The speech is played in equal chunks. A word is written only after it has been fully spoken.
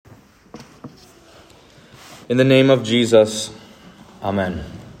In the name of Jesus, amen.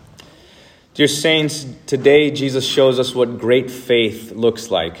 Dear saints, today Jesus shows us what great faith looks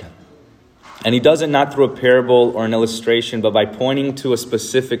like. And he does it not through a parable or an illustration, but by pointing to a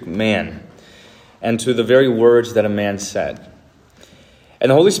specific man and to the very words that a man said. And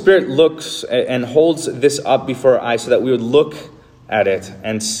the Holy Spirit looks and holds this up before our eyes so that we would look at it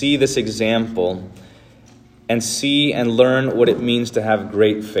and see this example and see and learn what it means to have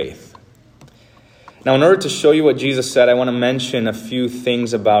great faith. Now, in order to show you what Jesus said, I want to mention a few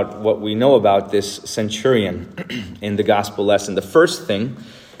things about what we know about this centurion in the gospel lesson. The first thing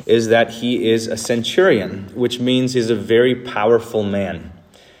is that he is a centurion, which means he's a very powerful man.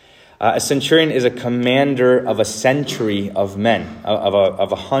 A centurion is a commander of a century of men, of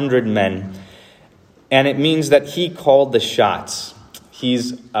 100 men. And it means that he called the shots.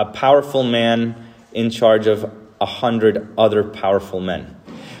 He's a powerful man in charge of 100 other powerful men.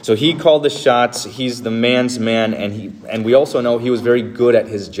 So he called the shots, he's the man's man, and we also know he was very good at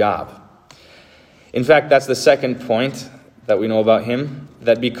his job. In fact, that's the second point that we know about him,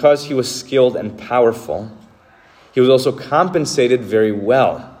 that because he was skilled and powerful, he was also compensated very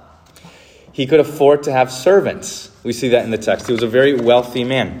well. He could afford to have servants. We see that in the text. He was a very wealthy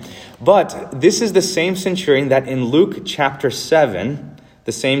man. But this is the same centurion that in Luke chapter 7,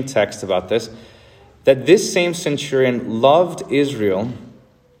 the same text about this, that this same centurion loved Israel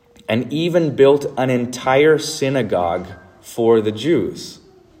and even built an entire synagogue for the Jews.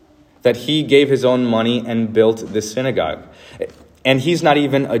 That he gave his own money and built this synagogue. And he's not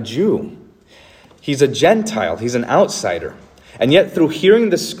even a Jew. He's a Gentile. He's an outsider. And yet through hearing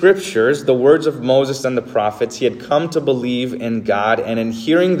the scriptures, the words of Moses and the prophets, he had come to believe in God. And in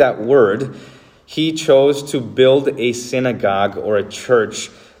hearing that word, he chose to build a synagogue or a church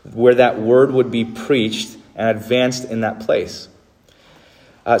where that word would be preached and advanced in that place.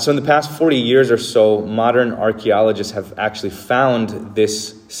 So in the past 40 years or so, modern archaeologists have actually found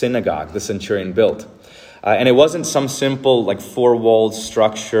this synagogue the centurion built. And it wasn't some simple like four-walled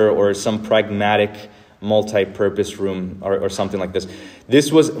structure or some pragmatic multi-purpose room or something like this.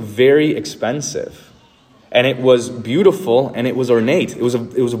 This was very expensive. And it was beautiful and it was ornate. It was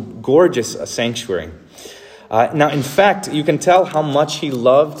a gorgeous sanctuary. Now, in fact, you can tell how much he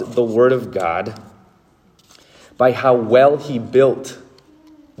loved the Word of God by how well he built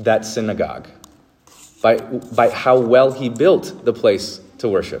that synagogue, by how well he built the place to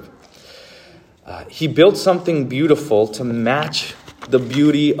worship. He built something beautiful to match the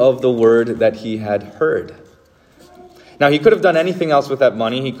beauty of the word that he had heard. Now, he could have done anything else with that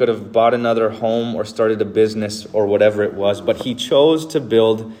money. He could have bought another home or started a business or whatever it was, but he chose to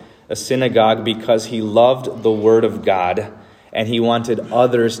build a synagogue because he loved the word of God and he wanted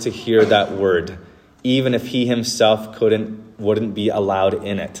others to hear that word, even if he himself wouldn't be allowed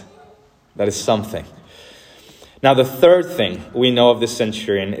in it. That is something. Now, the third thing we know of this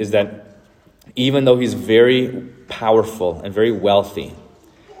centurion is that even though he's very powerful and very wealthy,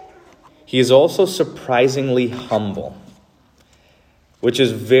 he is also surprisingly humble, which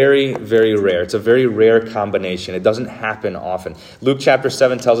is very, very rare. It's a very rare combination. It doesn't happen often. Luke chapter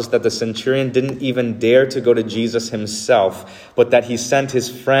 7 tells us that the centurion didn't even dare to go to Jesus himself, but that he sent his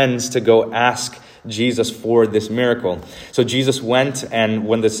friends to go ask Jesus for this miracle. So Jesus went, and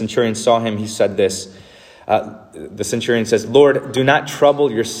when the centurion saw him, he said this. The centurion says, "Lord, do not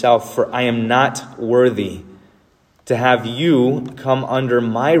trouble yourself, for I am not worthy to have you come under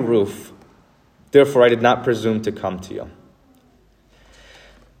my roof. Therefore, I did not presume to come to you."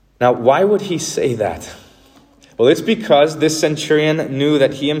 Now, why would he say that? Well, it's because this centurion knew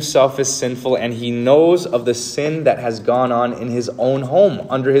that he himself is sinful, and he knows of the sin that has gone on in his own home,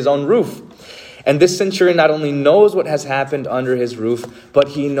 under his own roof. And this centurion not only knows what has happened under his roof, but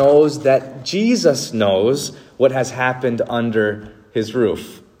he knows that Jesus knows what has happened under his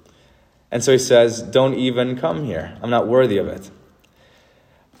roof. And so he says, "Don't even come here. I'm not worthy of it."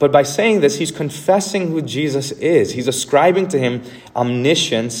 But by saying this, he's confessing who Jesus is. He's ascribing to him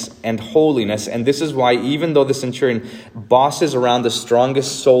omniscience and holiness. And this is why, even though the centurion bosses around the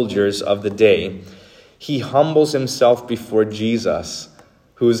strongest soldiers of the day, he humbles himself before Jesus,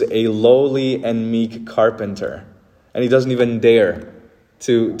 who's a lowly and meek carpenter. And he doesn't even dare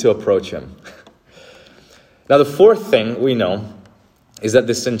to approach him. Now, the fourth thing we know is that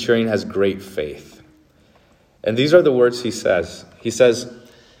this centurion has great faith. And these are the words he says. He says,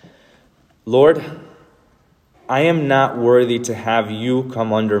 "Lord, I am not worthy to have you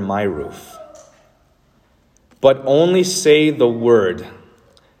come under my roof, but only say the word,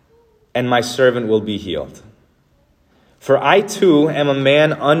 and my servant will be healed. For I too am a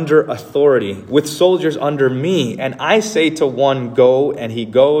man under authority, with soldiers under me. And I say to one, go, and he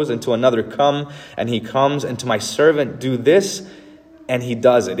goes, and to another, come, and he comes, and to my servant, do this, and he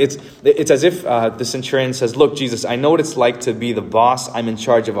does it. It's as if the centurion says, look, Jesus, I know what it's like to be the boss. I'm in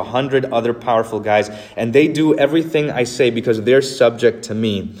charge of 100 other powerful guys, and they do everything I say because they're subject to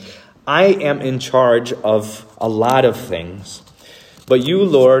me. I am in charge of a lot of things, but you,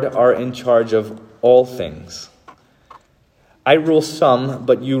 Lord, are in charge of all things. I rule some,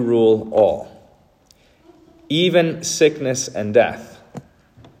 but you rule all, even sickness and death.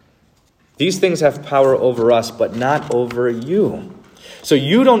 These things have power over us, but not over you. So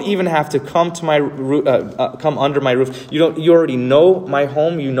you don't even have to come to come under my roof. You already know my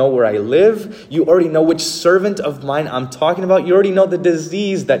home. You know where I live. You already know which servant of mine I'm talking about. You already know the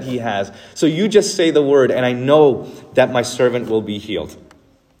disease that he has. So you just say the word, and I know that my servant will be healed.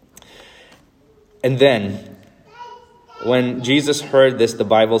 And then, when Jesus heard this, the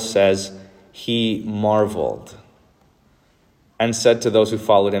Bible says, he marveled and said to those who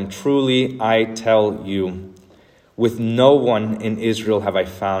followed him, truly, I tell you, with no one in Israel have I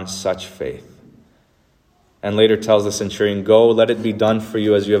found such faith. And later tells the centurion, go, let it be done for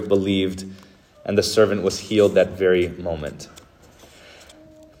you as you have believed. And the servant was healed that very moment.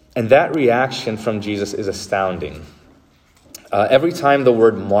 And that reaction from Jesus is astounding. Every time the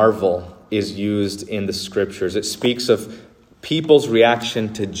word marvel is used in the scriptures, it speaks of people's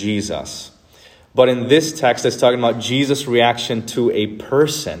reaction to Jesus. But in this text, it's talking about Jesus' reaction to a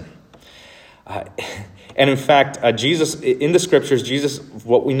person. And in fact, Jesus, in the scriptures, Jesus,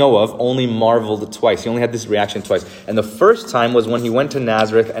 what we know of, only marveled twice. He only had this reaction twice. And the first time was when he went to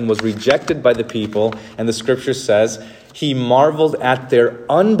Nazareth and was rejected by the people. And the scripture says he marveled at their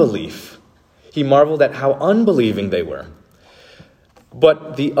unbelief. He marveled at how unbelieving they were.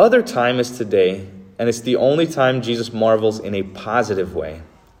 But the other time is today, and it's the only time Jesus marvels in a positive way.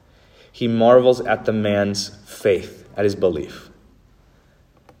 He marvels at the man's faith, at his belief.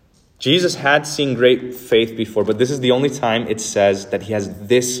 Jesus had seen great faith before, but this is the only time it says that he has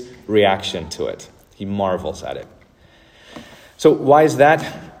this reaction to it. He marvels at it. So why is that?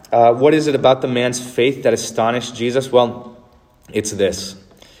 What is it about the man's faith that astonished Jesus? Well, it's this.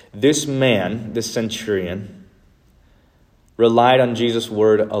 This man, this centurion, relied on Jesus'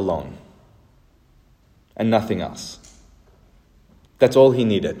 word alone and nothing else. That's all he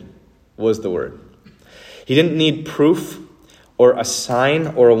needed was the word. He didn't need proof or a sign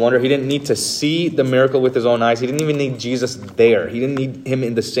or a wonder. He didn't need to see the miracle with his own eyes. He didn't even need Jesus there. He didn't need him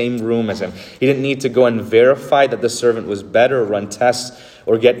in the same room as him. He didn't need to go and verify that the servant was better or run tests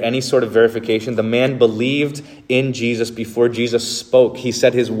or get any sort of verification. The man believed in Jesus before Jesus spoke. He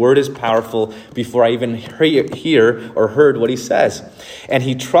said his word is powerful before I even hear or heard what he says. And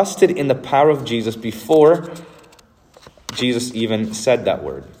he trusted in the power of Jesus before Jesus even said that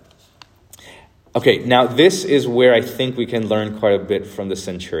word. Okay, now this is where I think we can learn quite a bit from the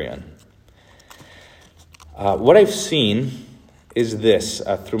centurion. What I've seen is this,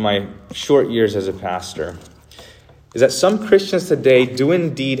 through my short years as a pastor, is that some Christians today do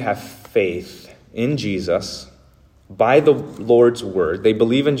indeed have faith in Jesus by the Lord's word. They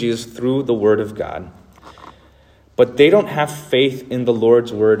believe in Jesus through the word of God, but they don't have faith in the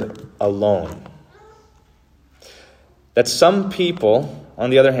Lord's word alone. That some people, on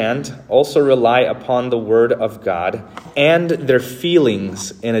the other hand, also rely upon the word of God and their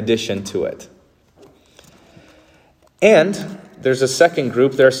feelings in addition to it. And there's a second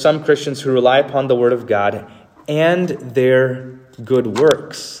group. There are some Christians who rely upon the word of God and their good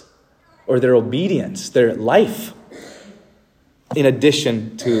works or their obedience, their life, in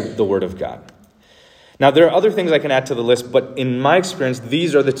addition to the word of God. Now, there are other things I can add to the list, but in my experience,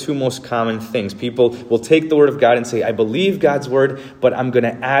 these are the two most common things. People will take the word of God and say, I believe God's word, but I'm going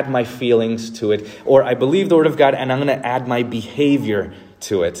to add my feelings to it. Or I believe the word of God, and I'm going to add my behavior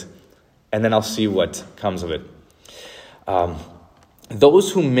to it. And then I'll see what comes of it.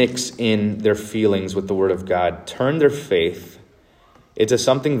 Those who mix in their feelings with the word of God turn their faith into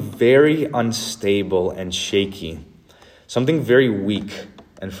something very unstable and shaky, something very weak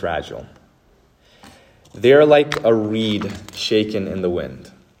and fragile. They're like a reed shaken in the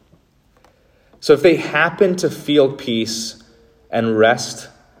wind. So if they happen to feel peace and rest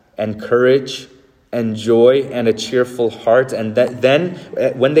and courage and joy and a cheerful heart, and then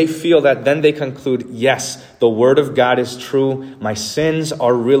when they feel that, then they conclude, yes, the word of God is true. My sins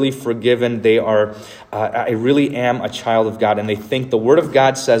are really forgiven. I really am a child of God. And they think the word of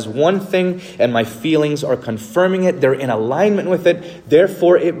God says one thing and my feelings are confirming it. They're in alignment with it.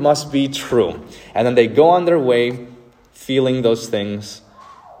 Therefore, it must be true. And then they go on their way feeling those things,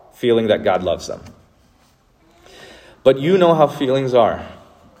 feeling that God loves them. But you know how feelings are.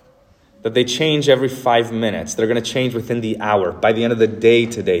 That they change every 5 minutes. They're going to change within the hour. By the end of the day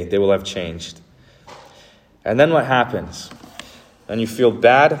today, they will have changed. And then what happens? And you feel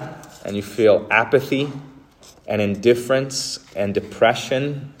bad, and you feel apathy, and indifference, and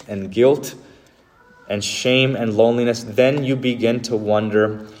depression, and guilt, and shame, and loneliness. Then you begin to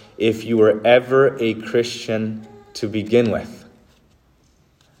wonder if you were ever a Christian to begin with.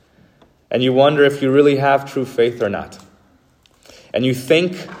 And you wonder if you really have true faith or not. And you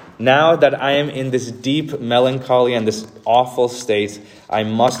think, now that I am in this deep melancholy and this awful state, I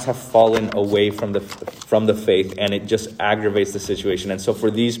must have fallen away from the faith, and it just aggravates the situation. And so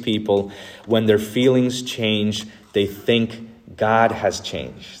for these people, when their feelings change, they think God has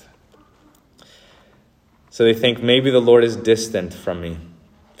changed. So they think maybe the Lord is distant from me.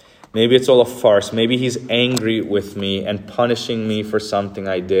 Maybe it's all a farce. Maybe he's angry with me and punishing me for something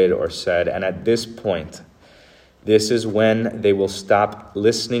I did or said. And at this point, this is when they will stop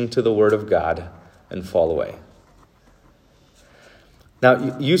listening to the word of God and fall away.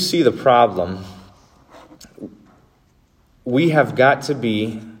 Now, you see the problem. We have got to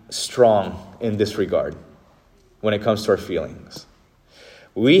be strong in this regard when it comes to our feelings.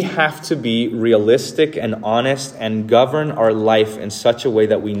 We have to be realistic and honest and govern our life in such a way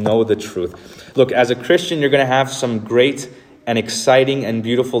that we know the truth. Look, as a Christian, you're going to have some great and exciting and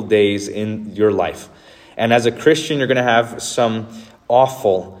beautiful days in your life. And as a Christian, you're going to have some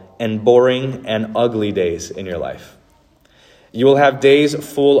awful and boring and ugly days in your life. You will have days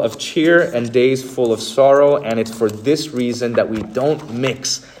full of cheer and days full of sorrow. And it's for this reason that we don't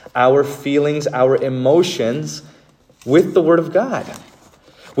mix our feelings, our emotions with the Word of God.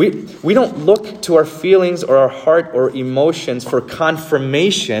 We don't look to our feelings or our heart or emotions for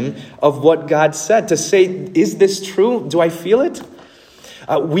confirmation of what God said. To say, is this true? Do I feel it?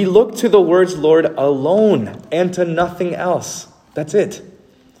 We look to the words, Lord, alone and to nothing else. That's it.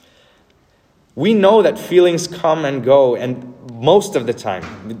 We know that feelings come and go, and most of the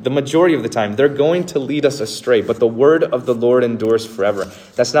time, the majority of the time, they're going to lead us astray. But the word of the Lord endures forever.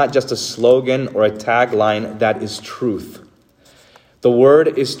 That's not just a slogan or a tagline. That is truth. The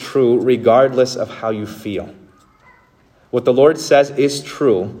word is true regardless of how you feel. What the Lord says is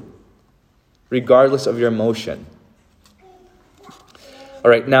true regardless of your emotion. All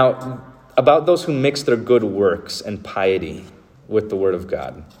right, now, about those who mix their good works and piety with the Word of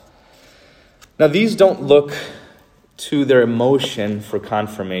God. Now, these don't look to their emotion for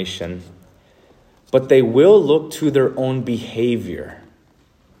confirmation, but they will look to their own behavior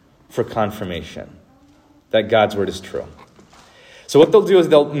for confirmation that God's Word is true. So what they'll do is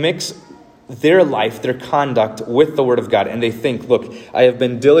they'll mix their life, their conduct with the Word of God. And they think, look, I have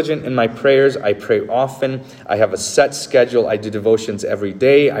been diligent in my prayers. I pray often. I have a set schedule. I do devotions every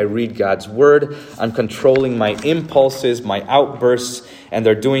day. I read God's Word. I'm controlling my impulses, my outbursts, and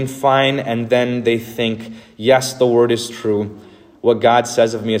they're doing fine. And then they think, yes, the Word is true. What God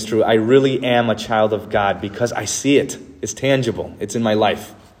says of me is true. I really am a child of God because I see it. It's tangible. It's in my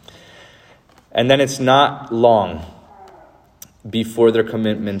life. And then it's not long before their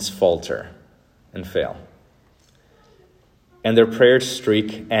commitments falter and fail. And their prayer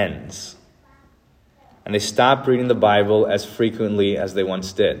streak ends. And they stop reading the Bible as frequently as they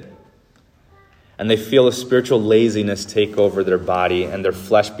once did. And they feel a spiritual laziness take over their body, and their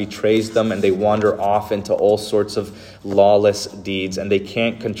flesh betrays them, and they wander off into all sorts of lawless deeds, and they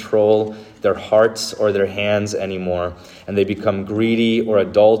can't control their hearts or their hands anymore, and they become greedy or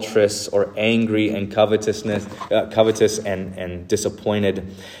adulterous or angry and covetous and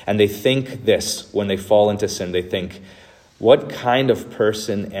disappointed. And they think this when they fall into sin. They think, what kind of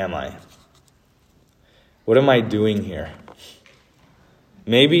person am I? What am I doing here?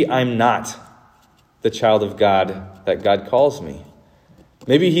 Maybe I'm not the child of God that God calls me.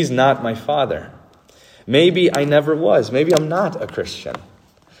 Maybe he's not my father. Maybe I never was. Maybe I'm not a Christian.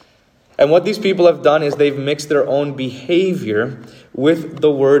 And what these people have done is they've mixed their own behavior with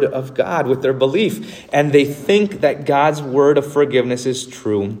the word of God, with their belief. And they think that God's word of forgiveness is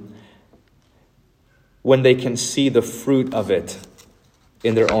true when they can see the fruit of it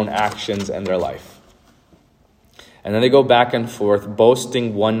in their own actions and their life. And then they go back and forth,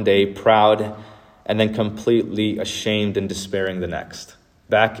 boasting one day, proud, and then completely ashamed and despairing the next.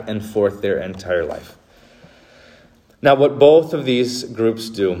 Back and forth their entire life. Now, what both of these groups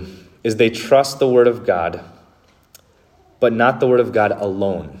do is they trust the word of God, but not the word of God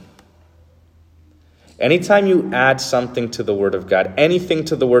alone. Anytime you add something to the Word of God, anything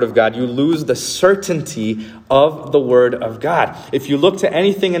to the Word of God, you lose the certainty of the Word of God. If you look to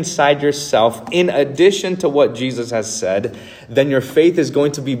anything inside yourself, in addition to what Jesus has said, then your faith is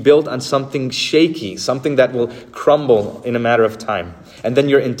going to be built on something shaky, something that will crumble in a matter of time. And then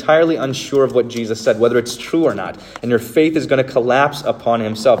you're entirely unsure of what Jesus said, whether it's true or not. And your faith is going to collapse upon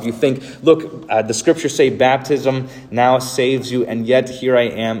himself. You think, look, the scriptures say baptism now saves you, and yet here I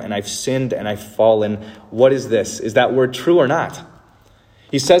am, and I've sinned and I've fallen. What is this? Is that word true or not?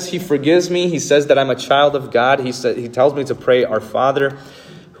 He says he forgives me. He says that I'm a child of God. He tells me to pray, Our Father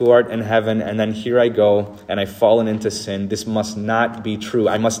who art in heaven, and then here I go, and I've fallen into sin. This must not be true.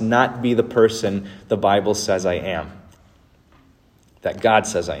 I must not be the person the Bible says I am, that God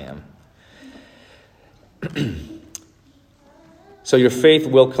says I am. So your faith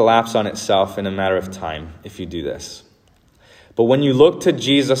will collapse on itself in a matter of time if you do this. But when you look to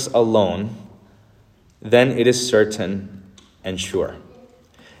Jesus alone, then it is certain and sure.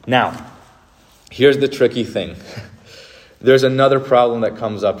 Now, here's the tricky thing. There's another problem that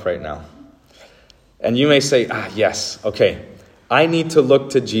comes up right now. And you may say, yes, okay, I need to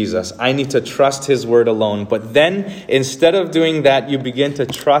look to Jesus. I need to trust his word alone. But then, instead of doing that, you begin to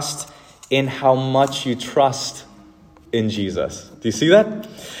trust in how much you trust in Jesus. Do you see that?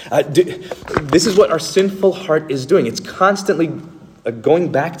 This is what our sinful heart is doing. It's constantly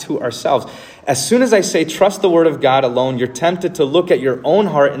going back to ourselves. As soon as I say trust the word of God alone, you're tempted to look at your own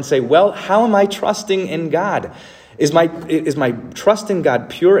heart and say, well, how am I trusting in God? Is my trust in God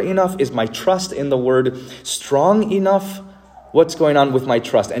pure enough? Is my trust in the word strong enough? What's going on with my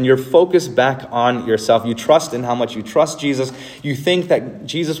trust? And you're focused back on yourself. You trust in how much you trust Jesus. You think that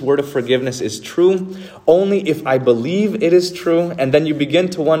Jesus' word of forgiveness is true only if I believe it is true. And then you begin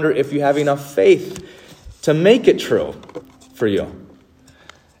to wonder if you have enough faith to make it true for you.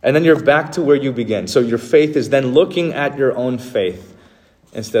 And then you're back to where you begin. So your faith is then looking at your own faith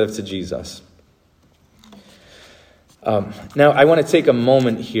instead of to Jesus. Now, I want to take a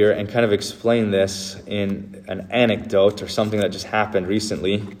moment here and kind of explain this in an anecdote or something that just happened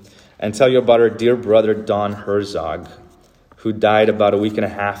recently and tell you about our dear brother, Don Herzog, who died about a week and a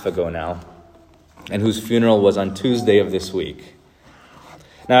half ago now, and whose funeral was on Tuesday of this week.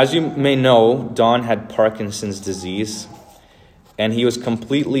 Now, as you may know, Don had Parkinson's disease, and he was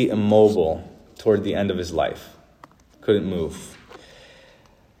completely immobile toward the end of his life. Couldn't move.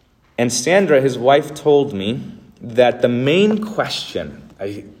 And Sandra, his wife, told me that the main question,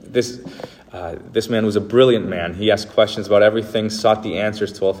 this man was a brilliant man. He asked questions about everything, sought the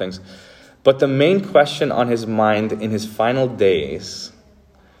answers to all things. But the main question on his mind in his final days,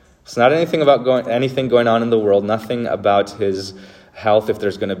 it's not anything about anything going on in the world, nothing about his health, if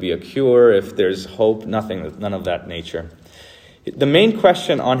there's going to be a cure, if there's hope, nothing, none of that nature. The main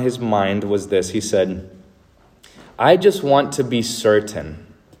question on his mind was this. He said, I just want to be certain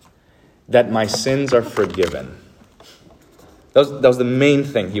that my sins are forgiven. That was the main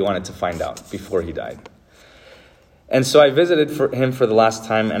thing he wanted to find out before he died. And so I visited him for the last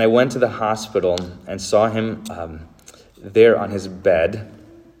time, and I went to the hospital and saw him there on his bed.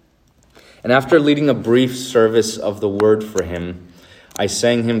 And after leading a brief service of the word for him, I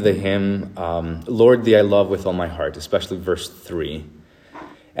sang him the hymn, Lord, thee I love with all my heart, especially verse 3.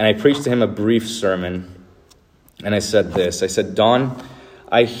 And I preached to him a brief sermon, and I said this. I said, Don,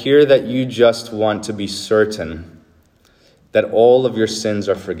 I hear that you just want to be certain that all of your sins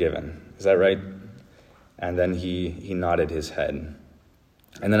are forgiven. Is that right? And then he nodded his head.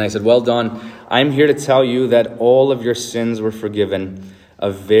 And then I said, well, Don, I'm here to tell you that all of your sins were forgiven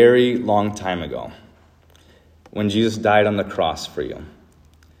a very long time ago, when Jesus died on the cross for you.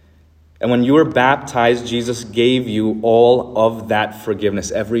 And when you were baptized, Jesus gave you all of that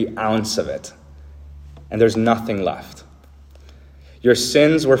forgiveness, every ounce of it. And there's nothing left. Your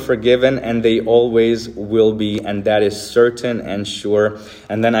sins were forgiven, and they always will be, and that is certain and sure.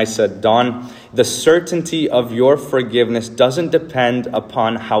 And then I said, Don, the certainty of your forgiveness doesn't depend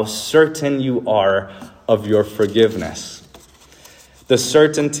upon how certain you are of your forgiveness. The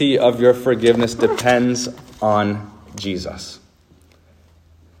certainty of your forgiveness depends on Jesus.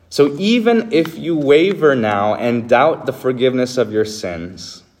 So even if you waver now and doubt the forgiveness of your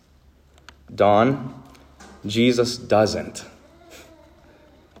sins, Don, Jesus doesn't.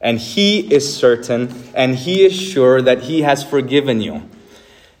 And he is certain, and he is sure that he has forgiven you.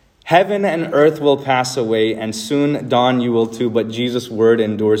 Heaven and earth will pass away, and soon, Don, you will too, but Jesus' word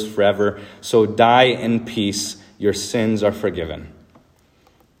endures forever. So die in peace, your sins are forgiven.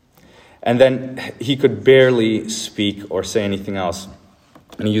 And then he could barely speak or say anything else.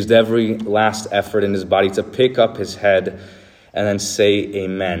 And he used every last effort in his body to pick up his head and then say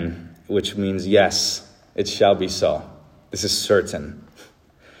amen, which means yes, it shall be so. This is certain.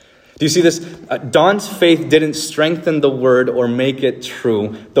 Do you see this? Don's faith didn't strengthen the word or make it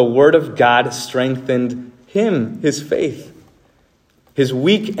true. The word of God strengthened him, his faith. His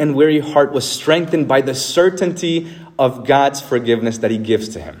weak and weary heart was strengthened by the certainty of God's forgiveness that he gives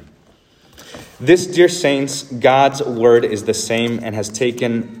to him. This, dear saints, God's word is the same and has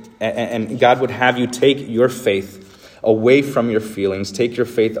taken, and God would have you take your faith away from your feelings, take your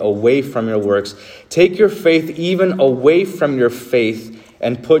faith away from your works, take your faith even away from your faith,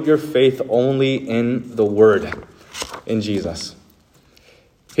 and put your faith only in the word, in Jesus.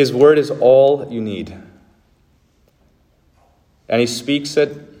 His word is all you need. And he speaks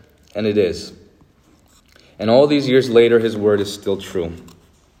it, and it is. And all these years later, his word is still true.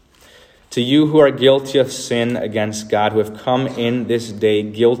 To you who are guilty of sin against God, who have come in this day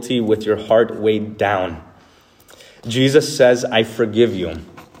guilty with your heart weighed down, Jesus says, I forgive you,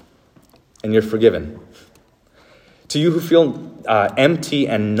 and you're forgiven. To you who feel empty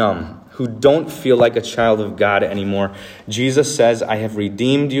and numb, who don't feel like a child of God anymore, Jesus says, I have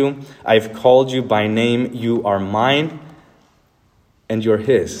redeemed you, I have called you by name, you are mine, and you're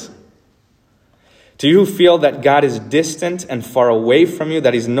his. To you who feel that God is distant and far away from you,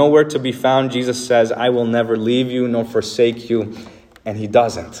 that he's nowhere to be found, Jesus says, I will never leave you nor forsake you, and he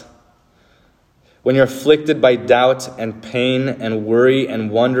doesn't. When you're afflicted by doubt and pain and worry and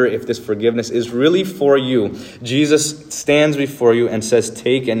wonder if this forgiveness is really for you, Jesus stands before you and says,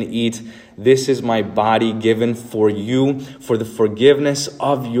 take and eat. This is my body given for you for the forgiveness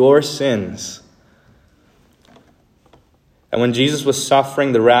of your sins. And when Jesus was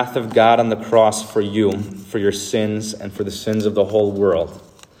suffering the wrath of God on the cross for you, for your sins, and for the sins of the whole world,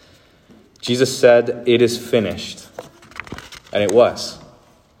 Jesus said, it is finished. And it was.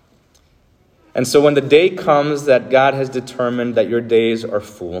 And so when the day comes that God has determined that your days are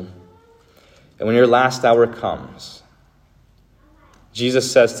full, and when your last hour comes,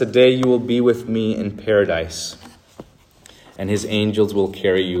 Jesus says, today you will be with me in paradise, and his angels will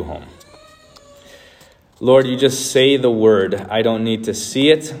carry you home. Lord, you just say the word. I don't need to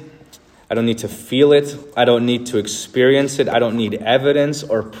see it. I don't need to feel it. I don't need to experience it. I don't need evidence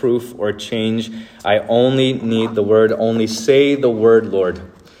or proof or change. I only need the word. Only say the word, Lord,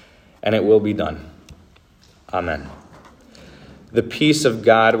 and it will be done. Amen. The peace of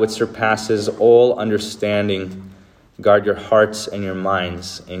God, which surpasses all understanding, guard your hearts and your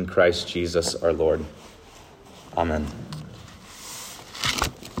minds in Christ Jesus our Lord. Amen.